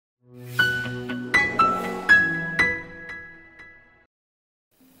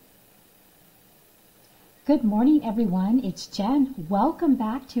Good morning everyone, it's Jen. Welcome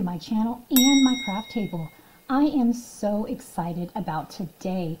back to my channel and my craft table. I am so excited about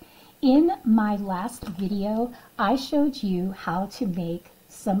today. In my last video, I showed you how to make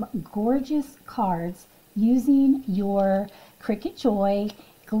some gorgeous cards using your Cricut Joy,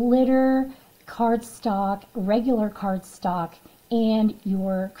 glitter, cardstock, regular cardstock, and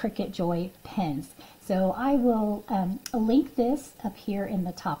your Cricut Joy pens. So I will link this up here in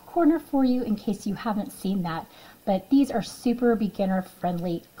the top corner for you in case you haven't seen that. But these are super beginner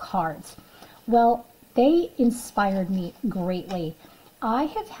friendly cards. Well, they inspired me greatly. I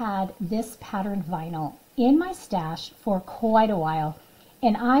have had this patterned vinyl in my stash for quite a while,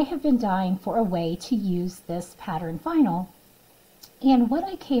 and I have been dying for a way to use this patterned vinyl. And what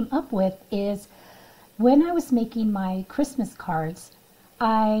I came up with is when I was making my Christmas cards,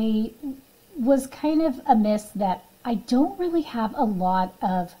 I was kind of amiss that I don't really have a lot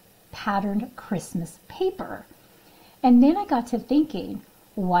of patterned Christmas paper. And then I got to thinking,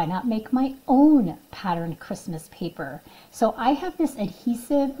 why not make my own patterned Christmas paper? So I have this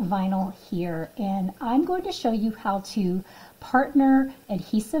adhesive vinyl here, and I'm going to show you how to partner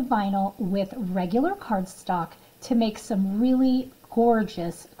adhesive vinyl with regular cardstock to make some really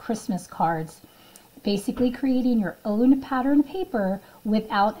gorgeous Christmas cards. Basically creating your own pattern paper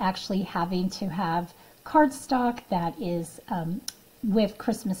without actually having to have cardstock that is with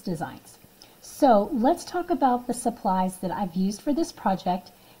Christmas designs. So let's talk about the supplies that I've used for this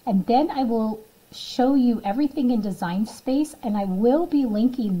project, and then I will show you everything in Design Space, and I will be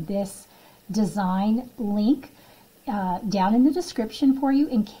linking this design link down in the description for you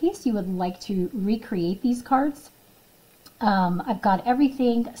in case you would like to recreate these cards. I've got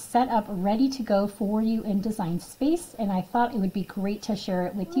everything set up ready to go for you in Design Space, and I thought it would be great to share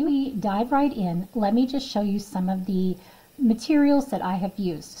it with you. We dive right in. Let me just show you some of the materials that I have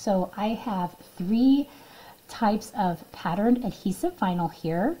used. So I have 3 types of patterned adhesive vinyl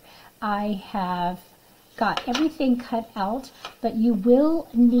here. I have got everything cut out, but you will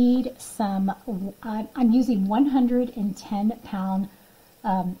need some, I'm using 110-pound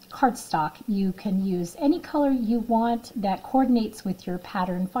cardstock. You can use any color you want that coordinates with your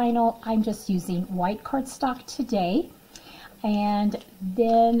pattern vinyl. I'm just using white cardstock today. And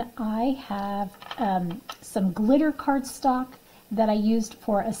then I have some glitter cardstock that I used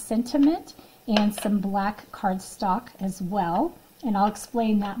for a sentiment, and some black cardstock as well. And I'll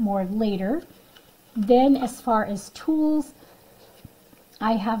explain that more later. Then as far as tools,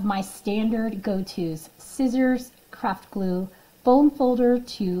 I have my standard go-tos: scissors, craft glue, bone folder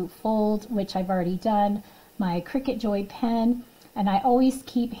to fold, which I've already done, my Cricut Joy pen, and I always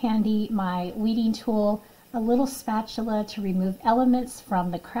keep handy my weeding tool, a little spatula to remove elements from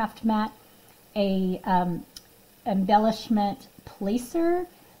the craft mat, a embellishment placer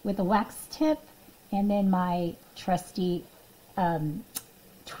with a wax tip, and then my trusty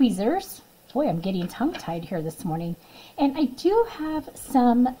tweezers. Boy, I'm getting tongue-tied here this morning. And I do have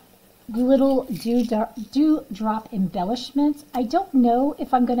some little dewdrop embellishments. I don't know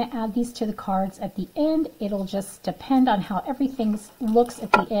if I'm going to add these to the cards at the end. It'll just depend on how everything looks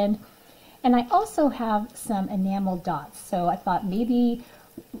at the end. And I also have some enamel dots. So I thought maybe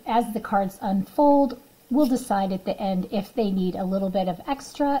as the cards unfold, we'll decide at the end if they need a little bit of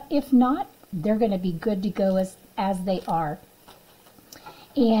extra. If not, they're going to be good to go as they are.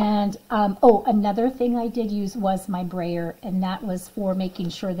 And oh, another thing I did use was my brayer, and that was for making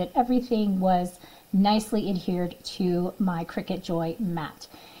sure that everything was nicely adhered to my Cricut Joy mat.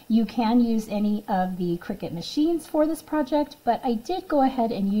 You can use any of the Cricut machines for this project, but I did go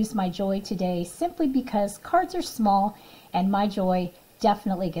ahead and use my Joy today simply because cards are small and my Joy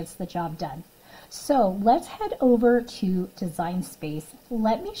definitely gets the job done. So let's head over to Design Space.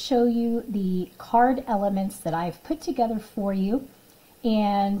 Let me show you the card elements that I've put together for you.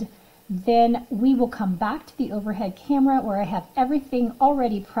 And then we will come back to the overhead camera where I have everything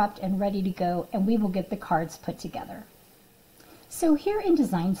already prepped and ready to go, and we will get the cards put together. So here in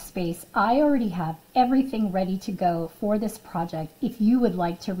Design Space, I already have everything ready to go for this project if you would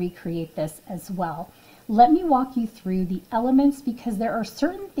like to recreate this as well. Let me walk you through the elements because there are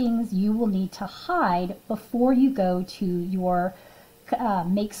certain things you will need to hide before you go to your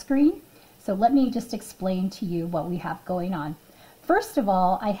make screen. So let me just explain to you what we have going on. First of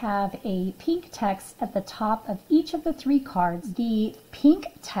all, I have a pink text at the top of each of the 3 cards. The pink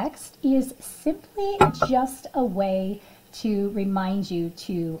text is simply just a way to remind you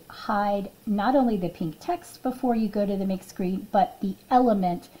to hide not only the pink text before you go to the make screen, but the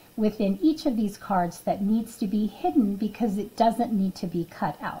element within each of these cards that needs to be hidden because it doesn't need to be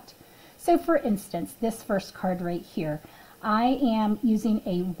cut out. So for instance, this first card right here, I am using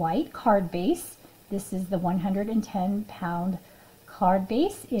a white card base This is the 110-pound card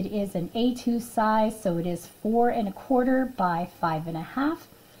base. It is an A2 size, so it is 4 1/4 by 5 1/2.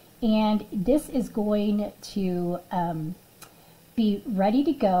 And this is going to be ready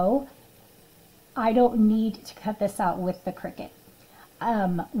to go. I don't need to cut this out with the Cricut.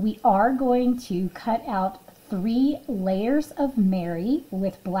 We are going to cut out 3 layers of Mary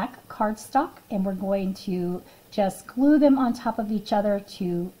with black cardstock, and we're going to just glue them on top of each other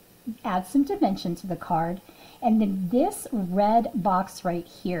to add some dimension to the card. And then this red box right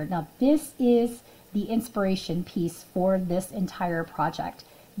here, now this is the inspiration piece for this entire project.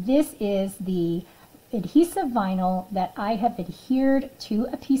 This is the adhesive vinyl that I have adhered to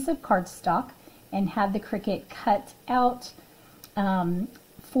a piece of cardstock and had the Cricut cut out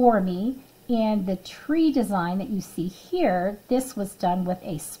for me. And the tree design that you see here, this was done with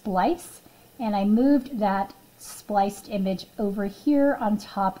a splice, and I moved that spliced image over here on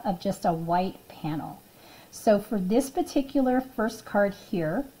top of just a white panel. So for this particular first card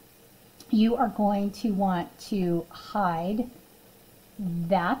here, you are going to want to hide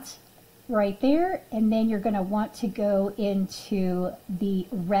that right there, and then you're going to want to go into the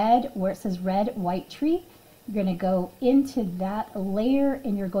red where it says red white tree. You're going to go into that layer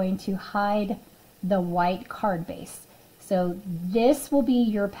and you're going to hide the white card base. So this will be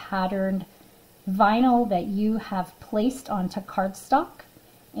your patterned vinyl that you have placed onto cardstock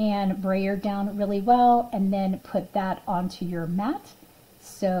and brayered down really well, and then put that onto your mat.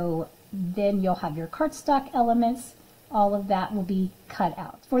 So then you'll have your cardstock elements. All of that will be cut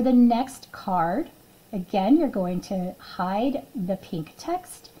out. For the next card, again, you're going to hide the pink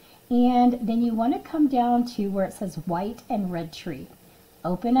text, and then you want to come down to where it says white and red tree.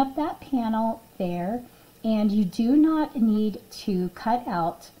 Open up that panel there, and you do not need to cut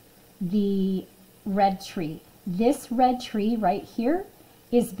out the red tree. This red tree right here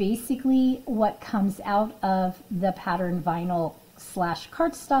is basically what comes out of the pattern vinyl slash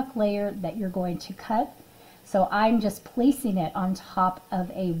cardstock layer that you're going to cut. So I'm just placing it on top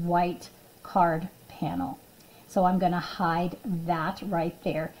of a white card panel. So I'm going to hide that right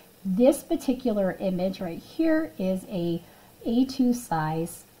there. This particular image right here is a A2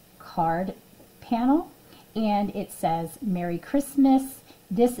 size card panel, and it says Merry Christmas.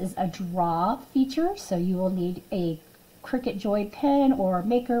 This is a draw feature, so you will need a Cricut Joy pen or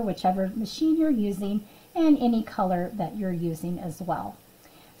Maker, whichever machine you're using, and any color that you're using as well.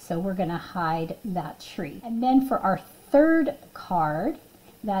 So we're going to hide that tree. And then for our third card,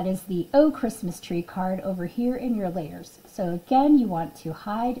 that is the Oh Christmas Tree card over here in your layers. So again, you want to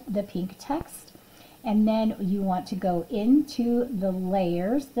hide the pink text, and then you want to go into the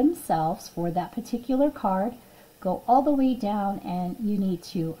layers themselves for that particular card. Go all the way down, and you need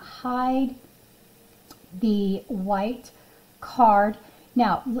to hide the white card.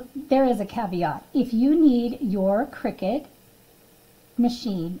 Now, there is a caveat. If you need your Cricut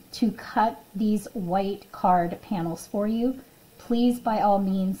machine to cut these white card panels for you, please, by all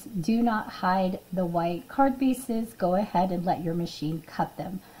means, do not hide the white card bases. Go ahead and let your machine cut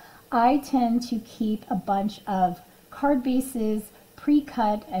them. I tend to keep a bunch of card bases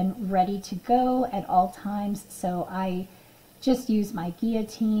pre-cut and ready to go at all times, so I just use my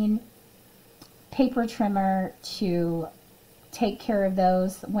guillotine paper trimmer to take care of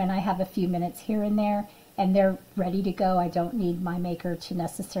those when I have a few minutes here and there, and they're ready to go. I don't need my Maker to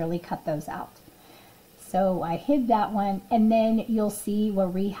necessarily cut those out. So I hid that one, and then you'll see where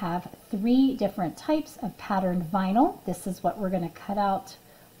we have 3 different types of patterned vinyl. This is what we're going to cut out,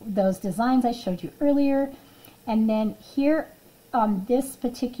 those designs I showed you earlier. And then here on this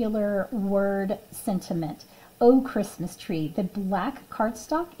particular word sentiment, Oh Christmas Tree, the black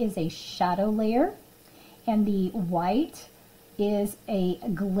cardstock is a shadow layer, and the white is a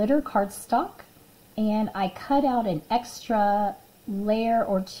glitter cardstock. And I cut out an extra layer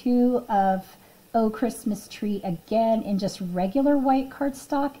or 2 of Oh Christmas Tree again in just regular white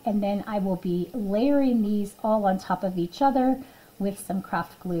cardstock, and then I will be layering these all on top of each other with some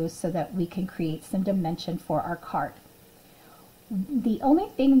craft glue so that we can create some dimension for our card. The only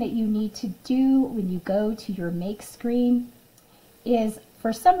thing that you need to do when you go to your make screen is,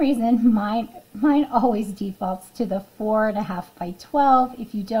 for some reason, mine always defaults to the 4.5 by 12.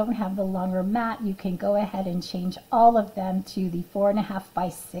 If you don't have the longer mat, you can go ahead and change all of them to the 4.5 by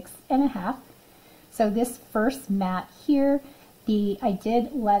 6.5. So this first mat here, I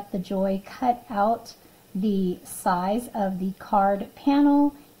did let the Joy cut out the size of the card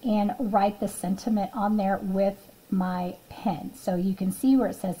panel and write the sentiment on there with my pen. So you can see where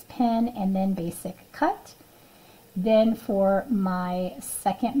it says pen and then basic cut. Then for my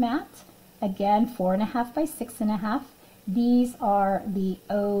second mat, again 4.5 by 6.5. These are the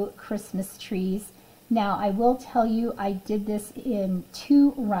Oh Christmas Trees, Now I will tell you I did this in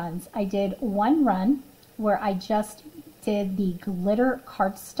 2 runs. I did one run where I just did the glitter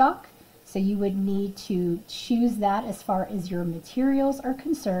cardstock. So you would need to choose that as far as your materials are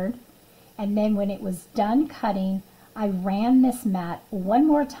concerned. And then when it was done cutting, I ran this mat one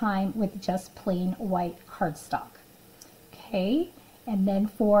more time with just plain white cardstock. Okay, and then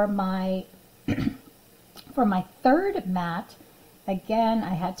for my for my third mat, again,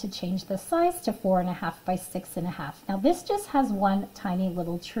 I had to change the size to 4.5 by 6.5. Now this just has one tiny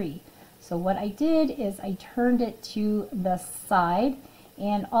little tree. So what I did is I turned it to the side,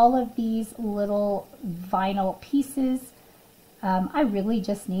 and all of these little vinyl pieces, I really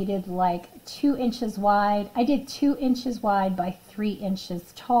just needed like 2 inches wide. I did 2 inches wide by 3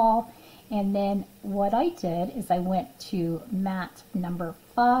 inches tall. And then what I did is I went to mat number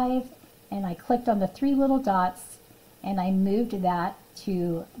 5 and I clicked on the 3 little dots and I moved that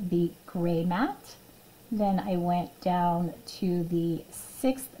to the gray mat. Then I went down to the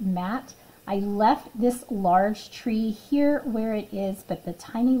 6th mat. I left this large tree here where it is, but the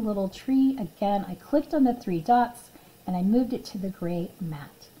tiny little tree, again, I clicked on the 3 dots and I moved it to the gray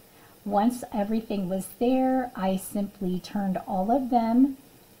mat. Once everything was there, I simply turned all of them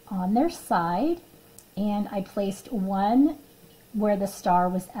on their side, and I placed one where the star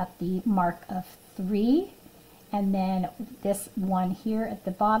was at the mark of 3, and then this one here at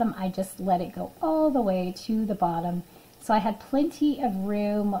the bottom, I just let it go all the way to the bottom. So I had plenty of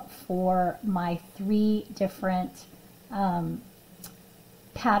room for my 3 different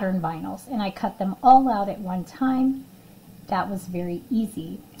pattern vinyls, and I cut them all out at one time. That was very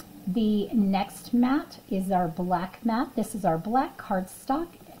easy. The next mat is our black mat. This is our black cardstock.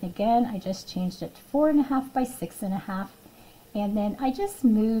 And again, I just changed it to 4.5 by 6.5. And then I just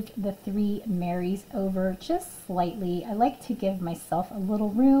moved the 3 Marys over just slightly. I like to give myself a little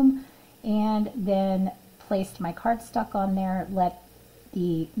room, and then placed my cardstock on there, let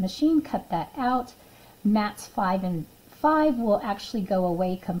the machine cut that out. Mats 5 and 5 will actually go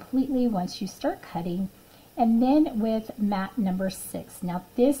away completely once you start cutting. And then with mat number 6. Now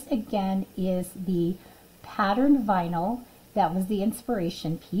this again is the patterned vinyl. That was the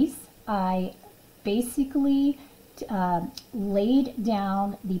inspiration piece. I basically laid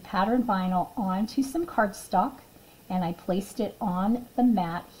down the patterned vinyl onto some cardstock, and I placed it on the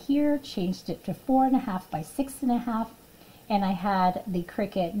mat here, changed it to 4.5 by 6.5, and I had the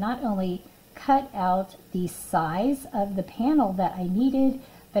Cricut not only cut out the size of the panel that I needed,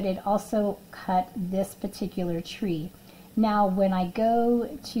 but it also cut this particular tree. Now when I go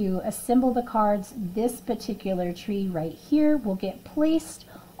to assemble the cards, this particular tree right here will get placed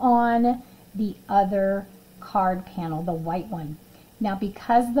on the other card panel, the white one. Now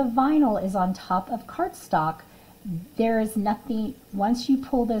because the vinyl is on top of cardstock, there is nothing, once you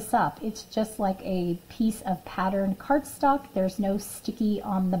pull this up, it's just like a piece of patterned cardstock. There's no sticky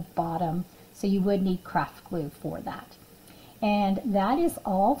on the bottom, so you would need craft glue for that. And that is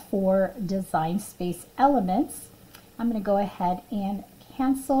all for Design Space Elements. I'm going to go ahead and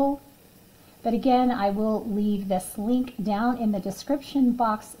cancel. But again, I will leave this link down in the description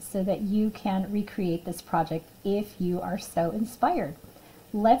box so that you can recreate this project if you are so inspired.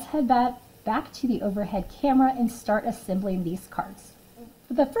 Let's head back to the overhead camera and start assembling these cards.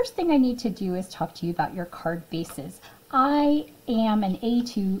 The first thing I need to do is talk to you about your card bases. I am an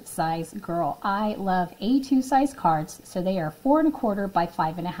A2 size girl. I love A2 size cards, so they are 4.25 by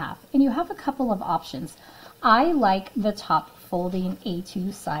 5.5, and you have a couple of options. I like the top folding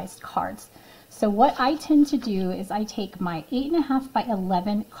A2 sized cards. So what I tend to do is I take my 8.5 by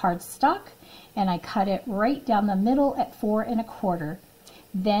 11 cardstock and I cut it right down the middle at 4.25.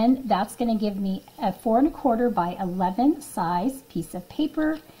 Then that's going to give me a 4.25 by 11 size piece of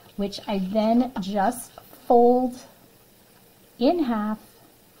paper, which I then just fold in half,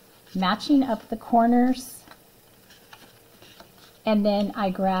 matching up the corners, and then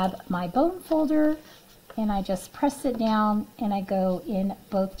I grab my bone folder and I just press it down and I go in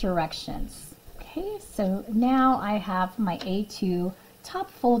both directions. Okay, so now I have my A2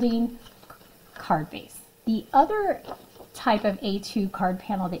 top folding card base. The other type of A2 card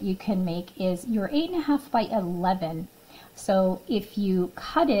panel that you can make is your 8.5 by 11. So if you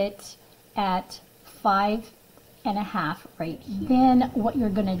cut it at 5.5 right here, then what you're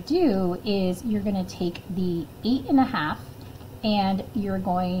going to do is you're going to take the 8.5 and you're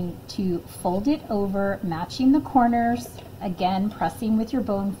going to fold it over, matching the corners, again pressing with your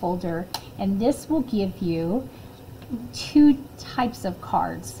bone folder, and this will give you 2 types of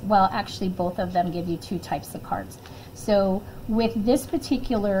cards. Well, actually both of them give you 2 types of cards. So with this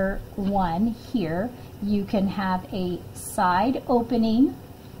particular one here, you can have a side opening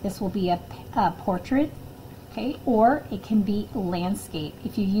This will be a portrait, okay, or it can be landscape.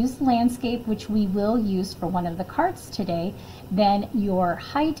 If you use landscape, which we will use for one of the cards today, then your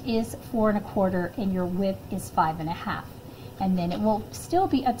height is 4 1/4 and your width is 5 1/2. And then it will still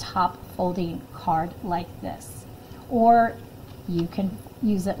be a top folding card like this. Or you can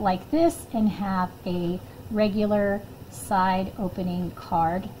use it like this and have a regular side opening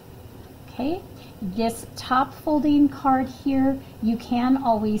card. Okay, this top folding card here, you can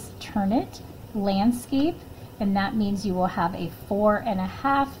always turn it landscape, and that means you will have a 4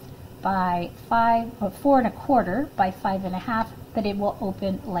 1/2 by 5, or 4 1/4 by 5 1/2, but it will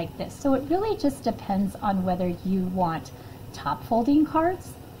open like this. So it really just depends on whether you want top folding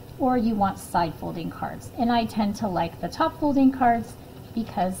cards or you want side folding cards. And I tend to like the top folding cards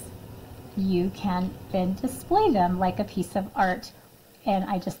because you can then display them like a piece of art, and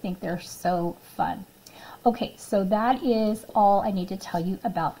I just think they're so fun. Okay, so that is all I need to tell you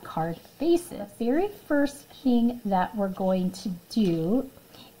about card bases. The very first thing that we're going to do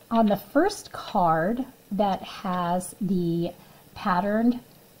on the first card that has the patterned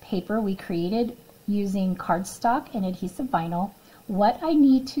paper we created using cardstock and adhesive vinyl, what I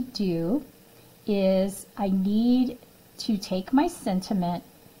need to do is I need to take my sentiment,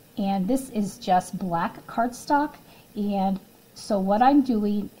 and this is just black cardstock, and so what I'm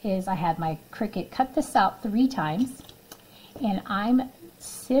doing is I had my Cricut cut this out 3 times, and I'm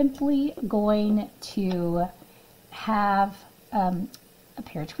simply going to have a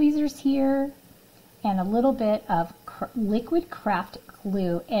pair of tweezers here and a little bit of liquid craft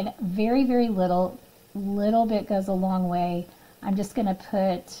glue, and very, very little bit goes a long way. I'm just going to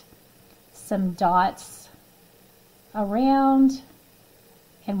put some dots around,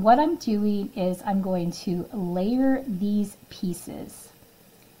 and what I'm doing is I'm going to layer these pieces,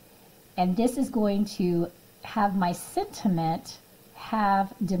 and this is going to have my sentiment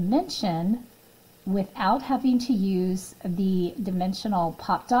have dimension without having to use the dimensional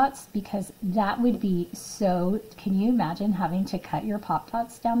pop dots, because that would be so, can you imagine having to cut your pop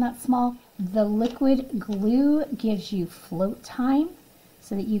dots down that small? The liquid glue gives you float time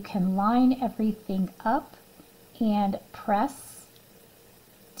so that you can line everything up and press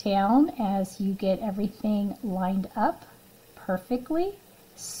down as you get everything lined up perfectly.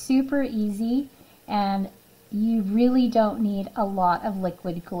 Super easy, and you really don't need a lot of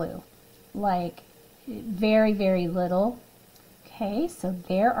liquid glue, like very, very little. Okay, so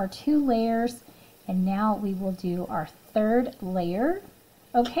there are 2 layers, and now we will do our 3rd layer.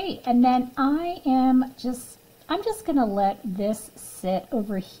 Okay, and then I'm just gonna let this sit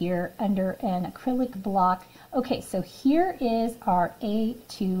over here under an acrylic block. Okay, so here is our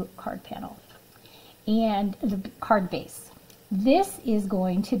A2 card panel and the card base. This is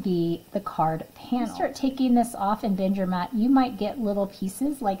going to be the card panel. Start taking this off and bend your mat. You might get little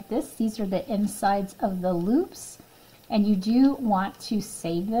pieces like this. These are the insides of the loops, and you do want to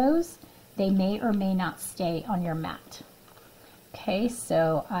save those. They may or may not stay on your mat. Okay,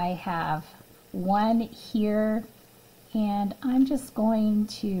 so I have 1 here, and I'm just going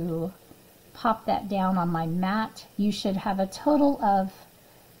to pop that down on my mat. You should have a total of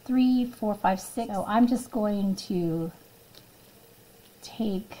 3, 4, 5, 6. So I'm just going to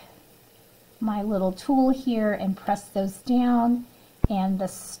take my little tool here and press those down, and the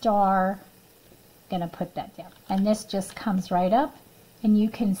star, gonna put that down, and this just comes right up, and you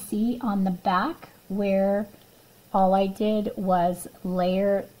can see on the back where all I did was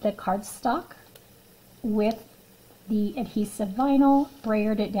layer the cardstock with the adhesive vinyl,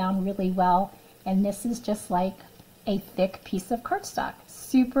 brayered it down really well, and this is just like a thick piece of cardstock.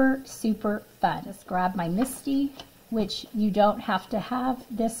 Super, super fun. Just grab my MISTI, which you don't have to have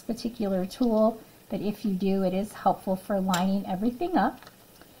this particular tool, but if you do, it is helpful for lining everything up.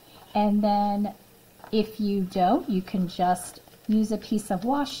 And then if you don't, you can just use a piece of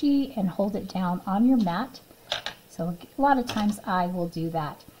washi and hold it down on your mat. So a lot of times I will do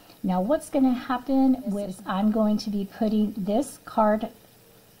that. Now what's going to happen is I'm going to be putting this card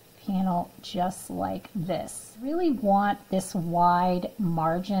panel just like this. Really want this wide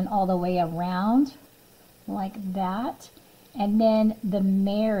margin all the way around, like that, and then the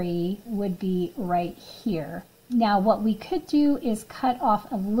Mary would be right here. Now what we could do is cut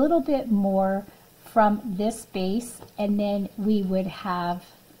off a little bit more from this base, and then we would have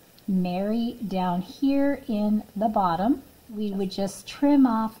Mary down here in the bottom. We would just trim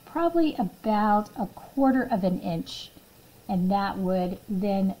off probably about 1/4 of an inch, and that would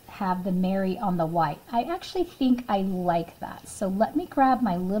then have the Mary on the white. I actually think I like that. So let me grab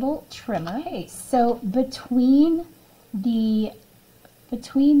my little trimmer. Okay, so between the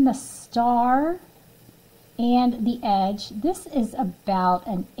star and the edge, this is about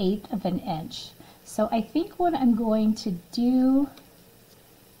 1/8 of an inch. So I think what I'm going to do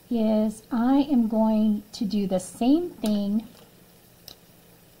is I am going to do the same thing.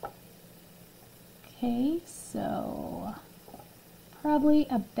 Okay, so probably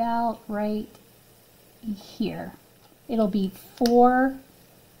about right here. It'll be 4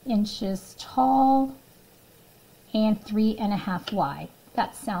 inches tall and 3.5 wide.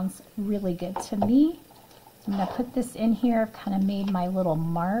 That sounds really good to me. I'm going to put this in here. I've kind of made my little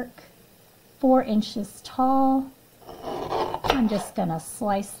mark. 4 inches tall. I'm just going to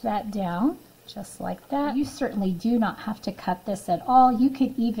slice that down just like that. You certainly do not have to cut this at all. You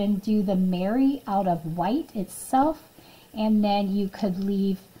could even do the Mary out of white itself, and then you could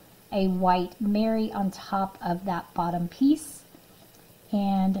leave a white Mary on top of that bottom piece.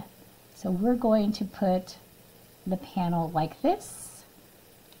 And so we're going to put the panel like this,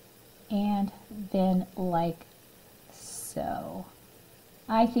 and then like so.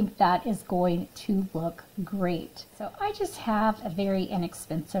 I think that is going to look great. So I just have a very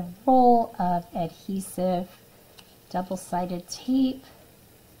inexpensive roll of adhesive double-sided tape.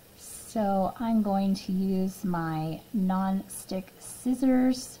 So I'm going to use my non-stick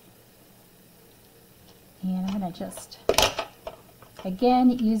scissors, and I'm going to just, again,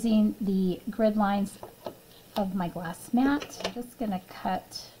 using the grid lines of my glass mat, I'm just going to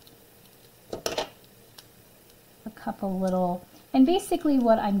cut a couple little. And basically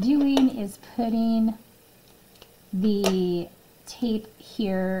what I'm doing is putting the tape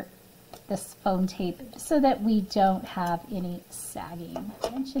here, this foam tape, so that we don't have any sagging. I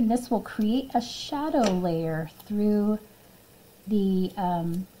mentioned this will create a shadow layer through the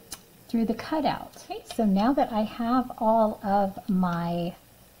cutout. Okay, so now that I have all of my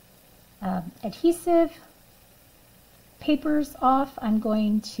adhesive papers off, I'm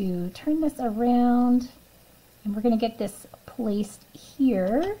going to turn this around, and we're going to get this placed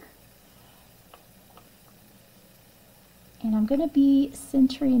here. And I'm going to be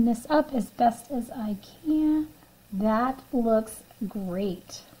centering this up as best as I can. That looks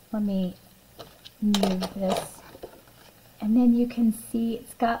great. Let me move this. And then you can see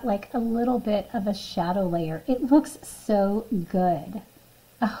it's got like a little bit of a shadow layer. It looks so good.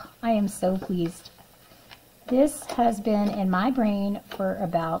 Oh, I am so pleased. This has been in my brain for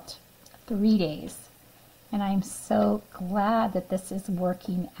about 3 days. And I'm so glad that this is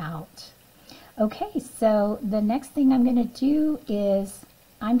working out. Okay, so the next thing I'm going to do is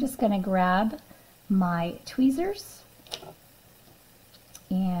I'm just going to grab my tweezers,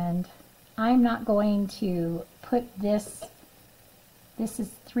 and I'm not going to put this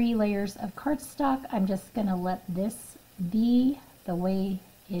is 3 layers of cardstock. I'm just going to let this be the way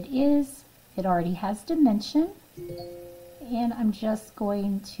it is. It already has dimension, and I'm just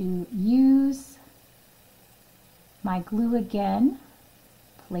going to use my glue again,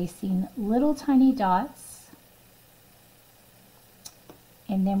 placing little tiny dots,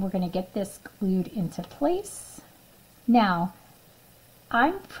 and then we're going to get this glued into place. Now,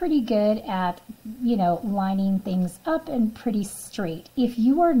 I'm pretty good at, lining things up and pretty straight. If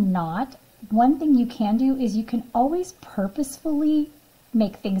you are not, one thing you can do is you can always purposefully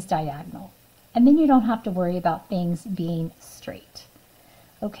make things diagonal, and then you don't have to worry about things being straight.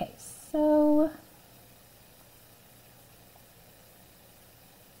 Okay, so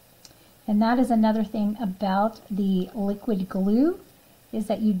and that is another thing about the liquid glue, is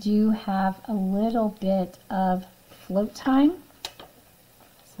that you do have a little bit of float time.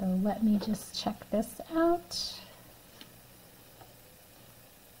 So let me just check this out.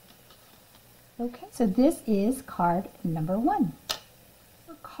 Okay, so this is card number 1.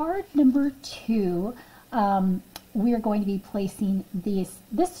 For card number 2, we are going to be placing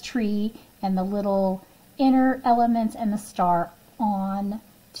this tree and the little inner elements and the star on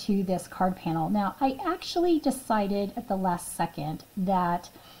to this card panel. Now, I actually decided at the last second that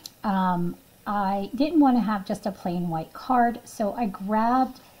I didn't want to have just a plain white card, so I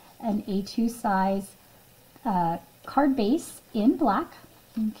grabbed an A2 size card base in black.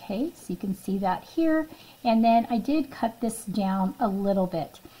 Okay, so you can see that here, and then I did cut this down a little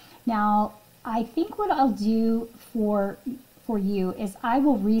bit. Now, I think what I'll do for you is I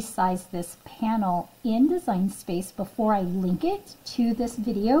will resize this panel in Design Space before I link it to this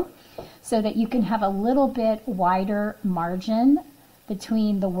video, so that you can have a little bit wider margin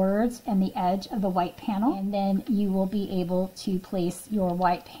between the words and the edge of the white panel, and then you will be able to place your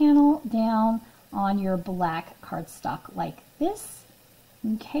white panel down on your black cardstock like this.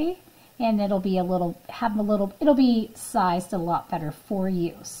 Okay, and it'll be it'll be sized a lot better for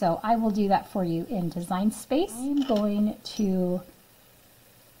you. So I will do that for you in Design Space. I'm going to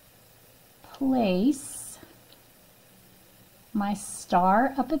place my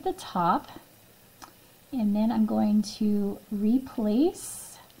star up at the top, and then I'm going to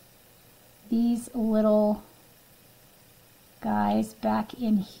replace these little guys back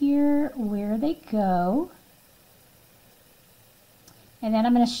in here where they go. And then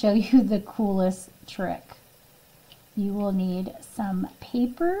I'm going to show you the coolest trick. You will need some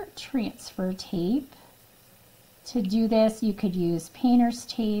paper transfer tape. To do this, you could use painter's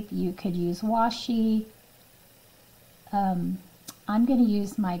tape, you could use washi. I'm going to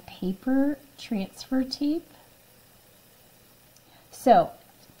use my paper transfer tape. So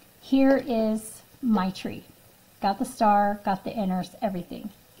here is my tree. Got the star, got the inners, everything.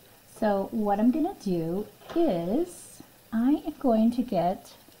 So what I'm going to do is I am going to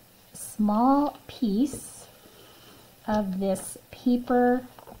get a small piece of this paper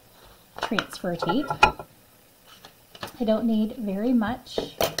transfer tape. I don't need very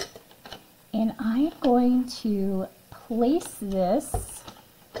much. And I am going to place this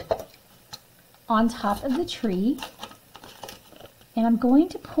on top of the tree. And I'm going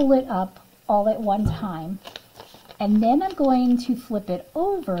to pull it up all at one time. And then I'm going to flip it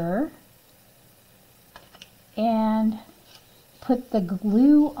over and put the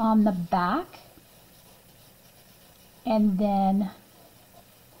glue on the back. And then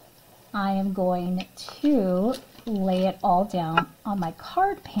I am going to lay it all down on my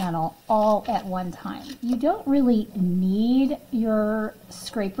card panel all at one time. You don't really need your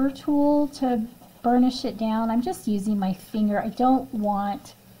scraper tool to burnish it down. I'm just using my finger. I don't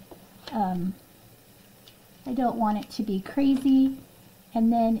want it to be crazy.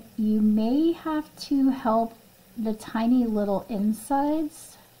 And then you may have to help the tiny little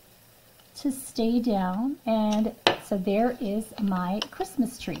insides to stay down. And so there is my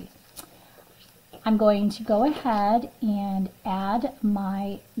Christmas tree. I'm going to go ahead and add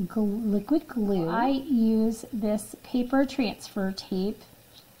my liquid glue. I use this paper transfer tape,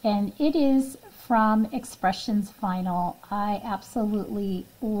 and it is from Expressions Vinyl. I absolutely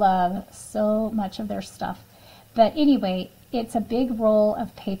love so much of their stuff. But anyway, it's a big roll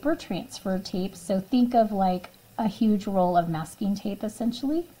of paper transfer tape, so think of like a huge roll of masking tape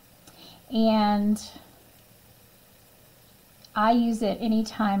essentially. And I use it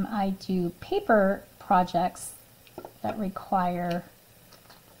anytime I do paper projects that require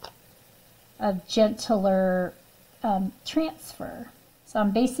a gentler transfer. So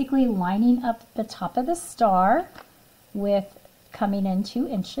I'm basically lining up the top of the star with coming in 2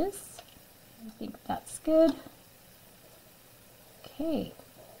 inches. I think that's good. Okay,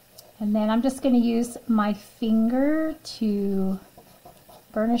 and then I'm just going to use my finger to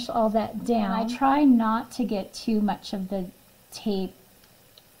burnish all that down. I try not to get too much of the tape,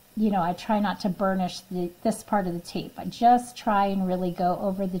 you know, I try not to burnish this part of the tape. I just try and really go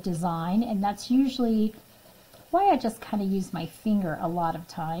over the design, and that's usually why I just kind of use my finger a lot of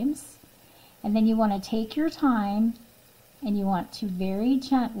times. And then you want to take your time and you want to very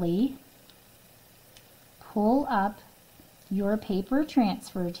gently pull up your paper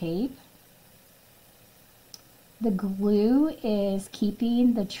transfer tape. The glue is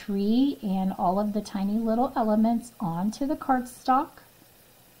keeping the tree and all of the tiny little elements onto the cardstock.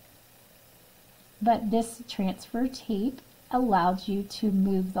 But this transfer tape allows you to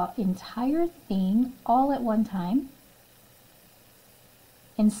move the entire thing all at one time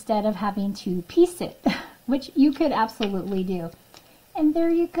instead of having to piece it, which you could absolutely do. And there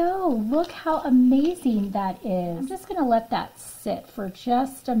you go. Look how amazing that is. I'm just going to let that sit for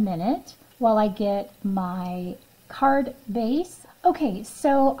just a minute while I get my card base. Okay,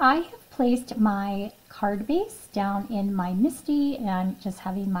 so I have placed my card base down in my MISTI, and I'm just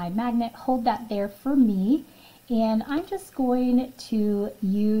having my magnet hold that there for me. And I'm just going to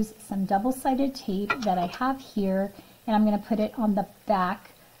use some double-sided tape that I have here, and I'm going to put it on the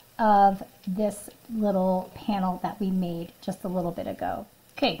back of this little panel that we made just a little bit ago.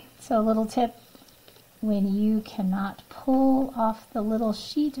 Okay, so a little tip: when you cannot pull off the little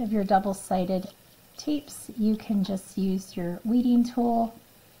sheet of your double-sided tapes, you can just use your weeding tool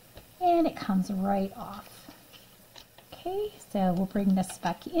and it comes right off. Okay, so we'll bring this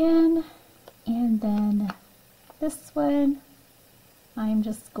back in, and then this one, I'm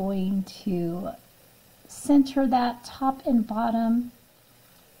just going to center that top and bottom.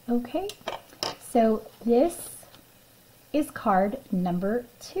 Okay, so this is card number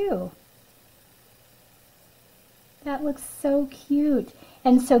 2. That looks so cute.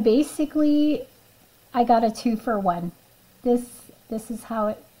 And so basically I got a 2-for-1. This is how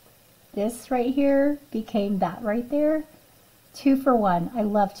it, this right here became that right there. 2-for-1. I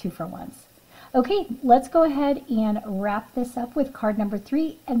love 2-for-1s. Okay, let's go ahead and wrap this up with card number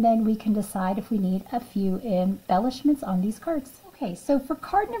 3, and then we can decide if we need a few embellishments on these cards. Okay, so for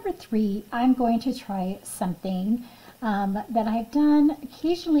card number 3, I'm going to try something that I've done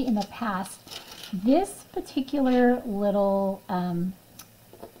occasionally in the past. This particular little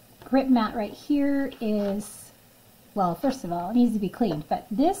grip mat right here is, well, first of all, it needs to be cleaned, but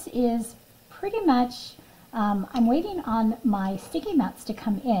this is pretty much, I'm waiting on my sticky mats to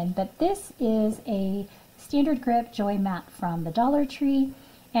come in, but this is a standard grip joy mat from the Dollar Tree,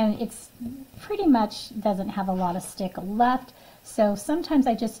 and it's pretty much doesn't have a lot of stick left, so sometimes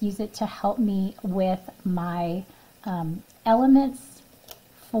I just use it to help me with my elements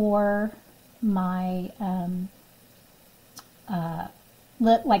for my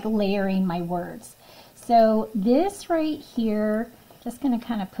like layering my words. So this right here, just going to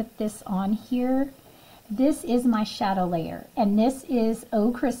kind of put this on here. This is my shadow layer, and this is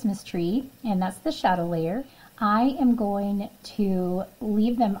Oh Christmas Tree, and that's the shadow layer. I am going to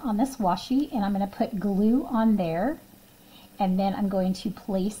leave them on this washi, and I'm going to put glue on there, and then I'm going to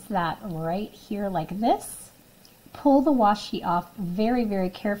place that right here like this. Pull the washi off very, very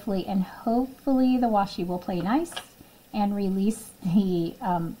carefully, and hopefully the washi will play nice and release the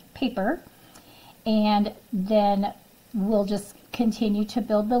paper, and then we'll just continue to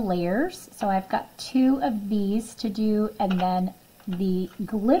build the layers. So I've got 2 of these to do, and then the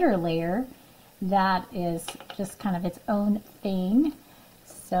glitter layer that is just kind of its own thing.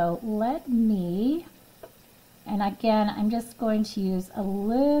 So let me, and again, I'm just going to use a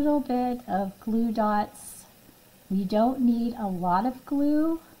little bit of glue dots. You don't need a lot of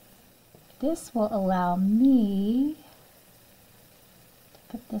glue. This will allow me to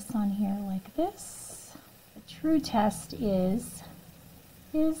put this on here like this. The true test is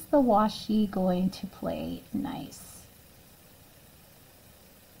the washi going to play nice?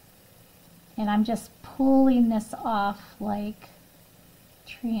 And I'm just pulling this off like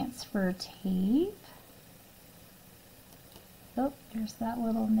transfer tape. Oh, there's that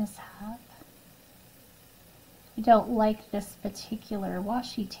little mishap. I don't like this particular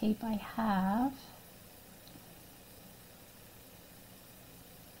washi tape I have,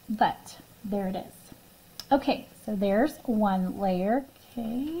 but there it is. Okay, so there's one layer.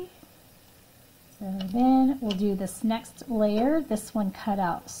 Okay, so then we'll do this next layer. This one cut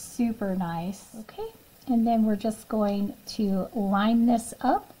out super nice. Okay, and then we're just going to line this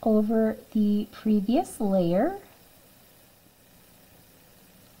up over the previous layer.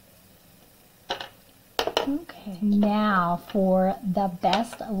 Okay, now for the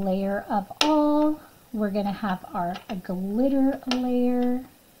best layer of all, we're going to have our glitter layer,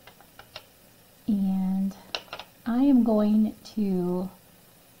 and I am going to,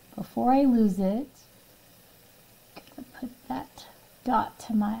 before I lose it, put that dot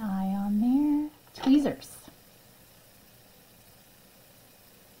to my eye on there. Tweezers.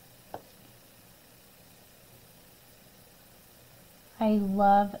 I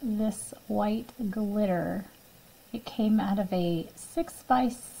love this white glitter. It came out of a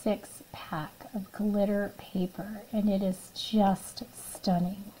 6x6 pack of glitter paper, and it is just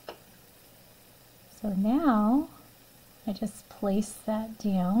stunning. So now I just place that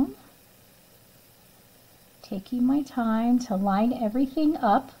down, taking my time to line everything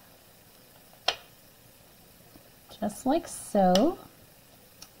up, just like so.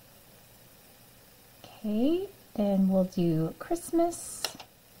 Okay, then we'll do Christmas.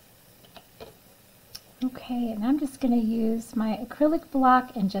 Okay, and I'm just going to use my acrylic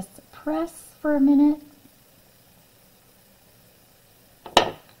block and just press for a minute.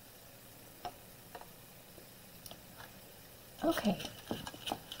 Okay,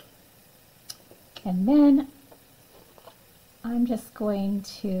 and then I'm just going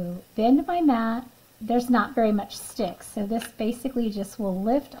to bend my mat. There's not very much stick, so this basically just will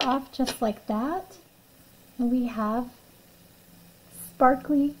lift off just like that. And we have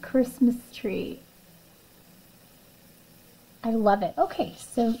sparkly Christmas tree. I love it. Okay,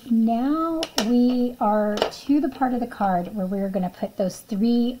 so now we are to the part of the card where we're going to put those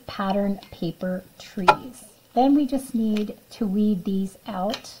 3 pattern paper trees. Then we just need to weed these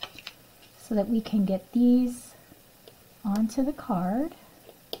out so that we can get these onto the card.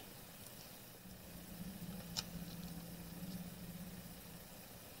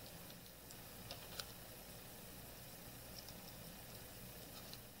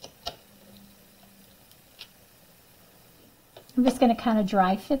 I'm just going to kind of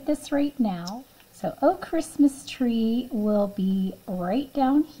dry fit this right now. So, Oh Christmas Tree will be right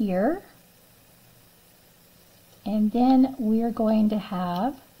down here. And then we're going to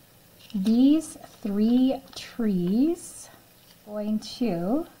have these 3 trees. Going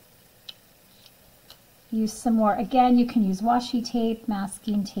to use some more. Again, you can use washi tape,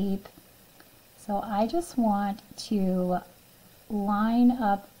 masking tape. So I just want to line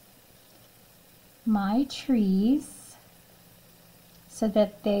up my trees so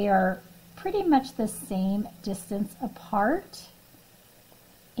that they are pretty much the same distance apart,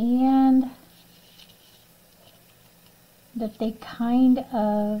 and that they kind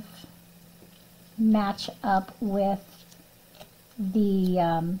of match up with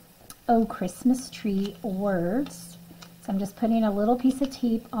the Oh Christmas Tree words. So I'm just putting a little piece of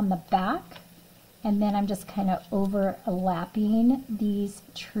tape on the back, and then I'm just kind of overlapping these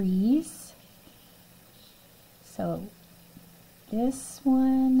trees. So this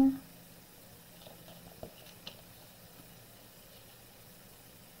one,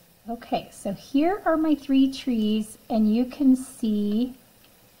 okay, so here are my 3 trees, and you can see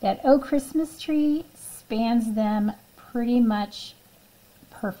that Oh Christmas Tree spans them pretty much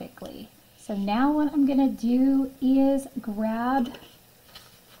perfectly. So now what I'm going to do is grab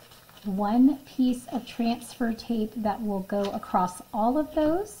one piece of transfer tape that will go across all of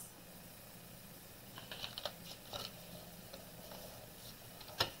those.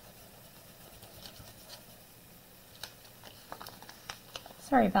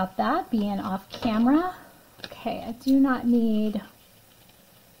 Sorry about that, being off camera. Okay, I do not need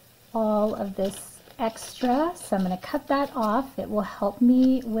all of this extra, so I'm going to cut that off. It will help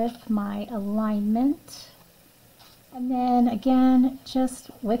me with my alignment. And then again, just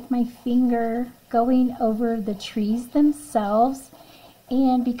with my finger going over the trees themselves.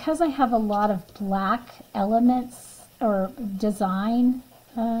 And because I have a lot of black elements or design,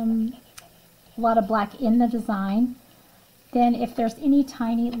 a lot of black in the design, then if there's any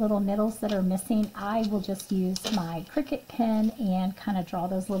tiny little needles that are missing, I will just use my Cricut pen and kind of draw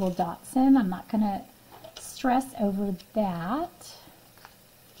those little dots in. I'm not going to stress over that.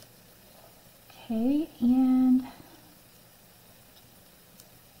 Okay, and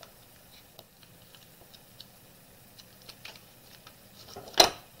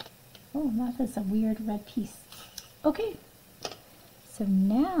oh, that is a weird red piece. Okay, so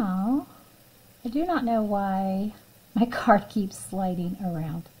now I do not know why my card keeps sliding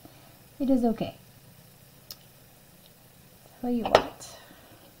around. It is okay. Tell you what,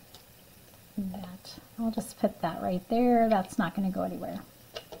 that I'll just put that right there. That's not going to go anywhere.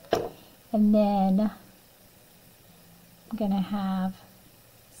 And then I'm going to have,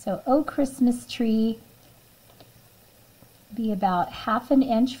 so Oh Christmas Tree, be about 1/2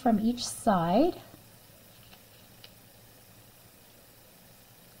 inch from each side.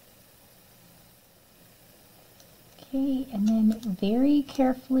 Okay, and then very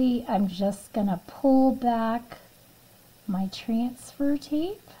carefully, I'm just going to pull back my transfer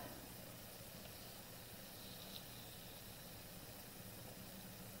tape.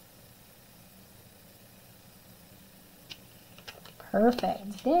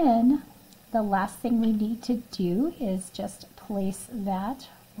 Perfect. Then the last thing we need to do is just place that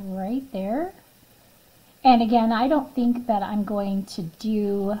right there. And again, I don't think that I'm going to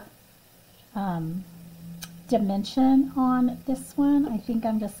do dimension on this one. I think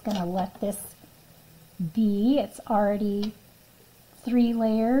I'm just going to let this be. It's already 3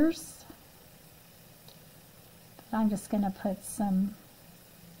 layers. I'm just going to put some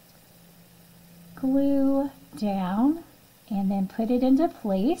glue down and then put it into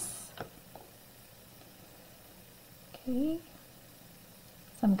place. Okay,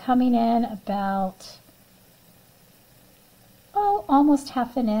 so I'm coming in about, almost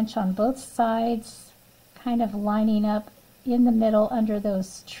 1/2 inch on both sides, kind of lining up in the middle under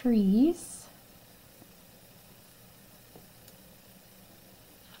those trees.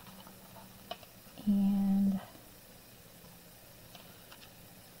 And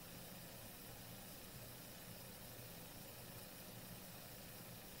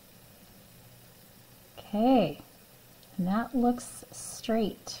okay, and that looks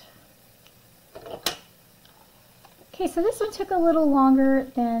straight. Okay, so this one took a little longer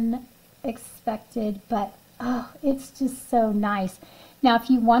than expected, but it's just so nice. Now if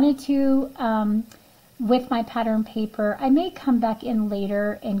you wanted to, with my pattern paper, I may come back in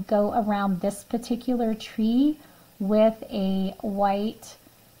later and go around this particular tree with a white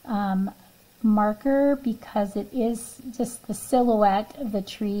marker, because it is just the silhouette of the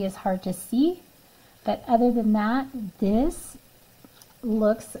tree is hard to see. But other than that, this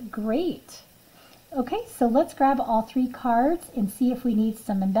looks great. Okay, so let's grab all 3 cards and see if we need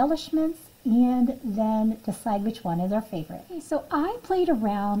some embellishments, and then decide which one is our favorite. Okay, so I played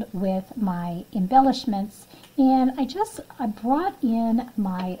around with my embellishments, and I brought in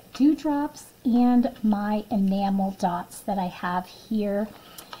my dewdrops and my enamel dots that I have here.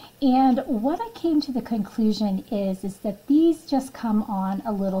 And what I came to the conclusion is that these just come on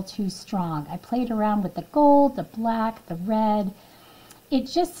a little too strong. I played around with the gold, the black, the red. It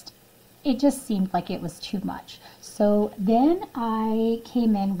just seemed like it was too much. So then I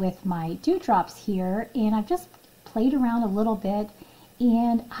came in with my dewdrops here, and I've just played around a little bit,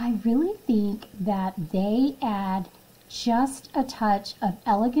 and I really think that they add just a touch of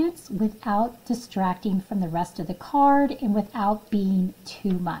elegance without distracting from the rest of the card and without being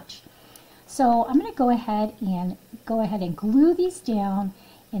too much. So I'm going to go ahead and glue these down,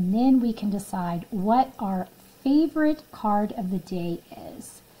 and then we can decide what our favorite card of the day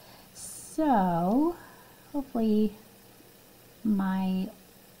is. So hopefully my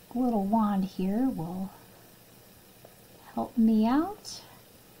little wand here will help me out.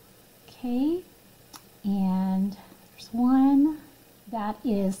 Okay, and there's one that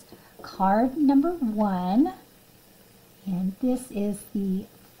is card number 1, and this is the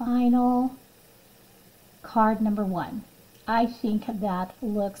final card number 1. I think that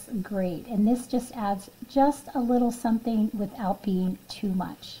looks great, and this just adds just a little something without being too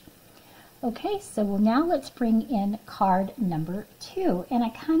much. Okay, so now let's bring in card number 2, and I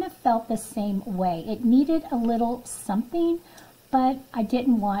kind of felt the same way. It needed a little something, but I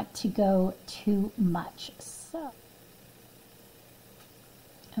didn't want to go too much. So,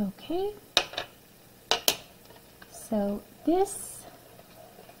 okay, so this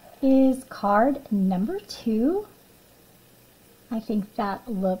is card number 2. I think that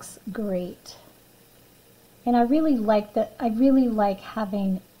looks great, and I really like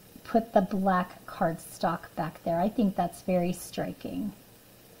having put the black cardstock back there. I think that's very striking.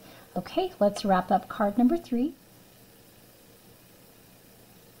 Okay, let's wrap up card number 3.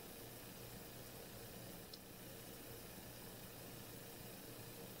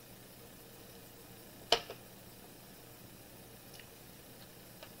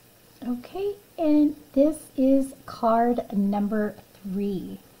 Okay, and this is card number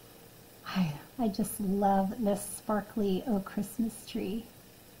 3. I just love this sparkly Christmas tree.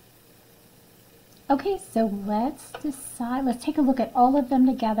 Okay, so let's decide. Let's take a look at all of them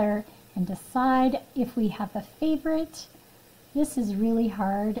together and decide if we have a favorite. This is really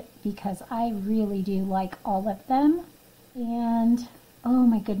hard because I really do like all of them. And oh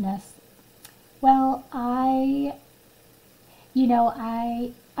my goodness. Well, I'm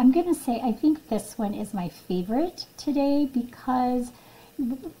going to say I think this one is my favorite today because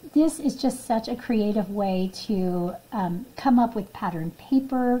this is just such a creative way to come up with patterned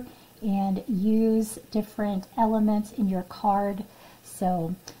paper and use different elements in your card.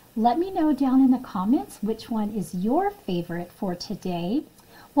 So let me know down in the comments which one is your favorite for today.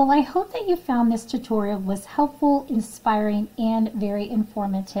 Well, I hope that you found this tutorial was helpful, inspiring, and very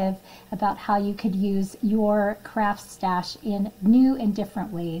informative about how you could use your craft stash in new and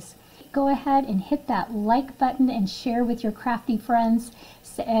different ways. Go ahead and hit that like button and share with your crafty friends.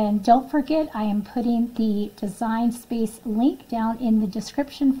 And don't forget, I am putting the Design Space link down in the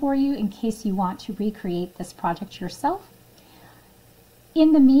description for you in case you want to recreate this project yourself.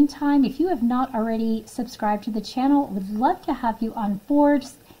 In the meantime, if you have not already subscribed to the channel, would love to have you on board.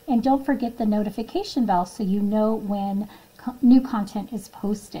 And don't forget the notification bell so you know when new content is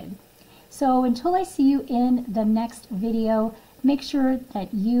posted. So until I see you in the next video, make sure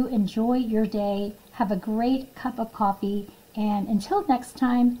that you enjoy your day, have a great cup of coffee, and until next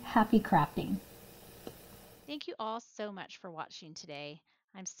time, happy crafting. Thank you all so much for watching today.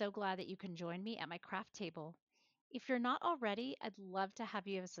 I'm so glad that you can join me at my craft table. If you're not already, I'd love to have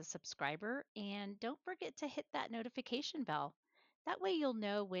you as a subscriber, and don't forget to hit that notification bell. That way you'll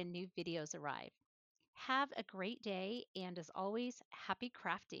know when new videos arrive. Have a great day, and as always, happy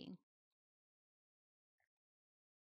crafting.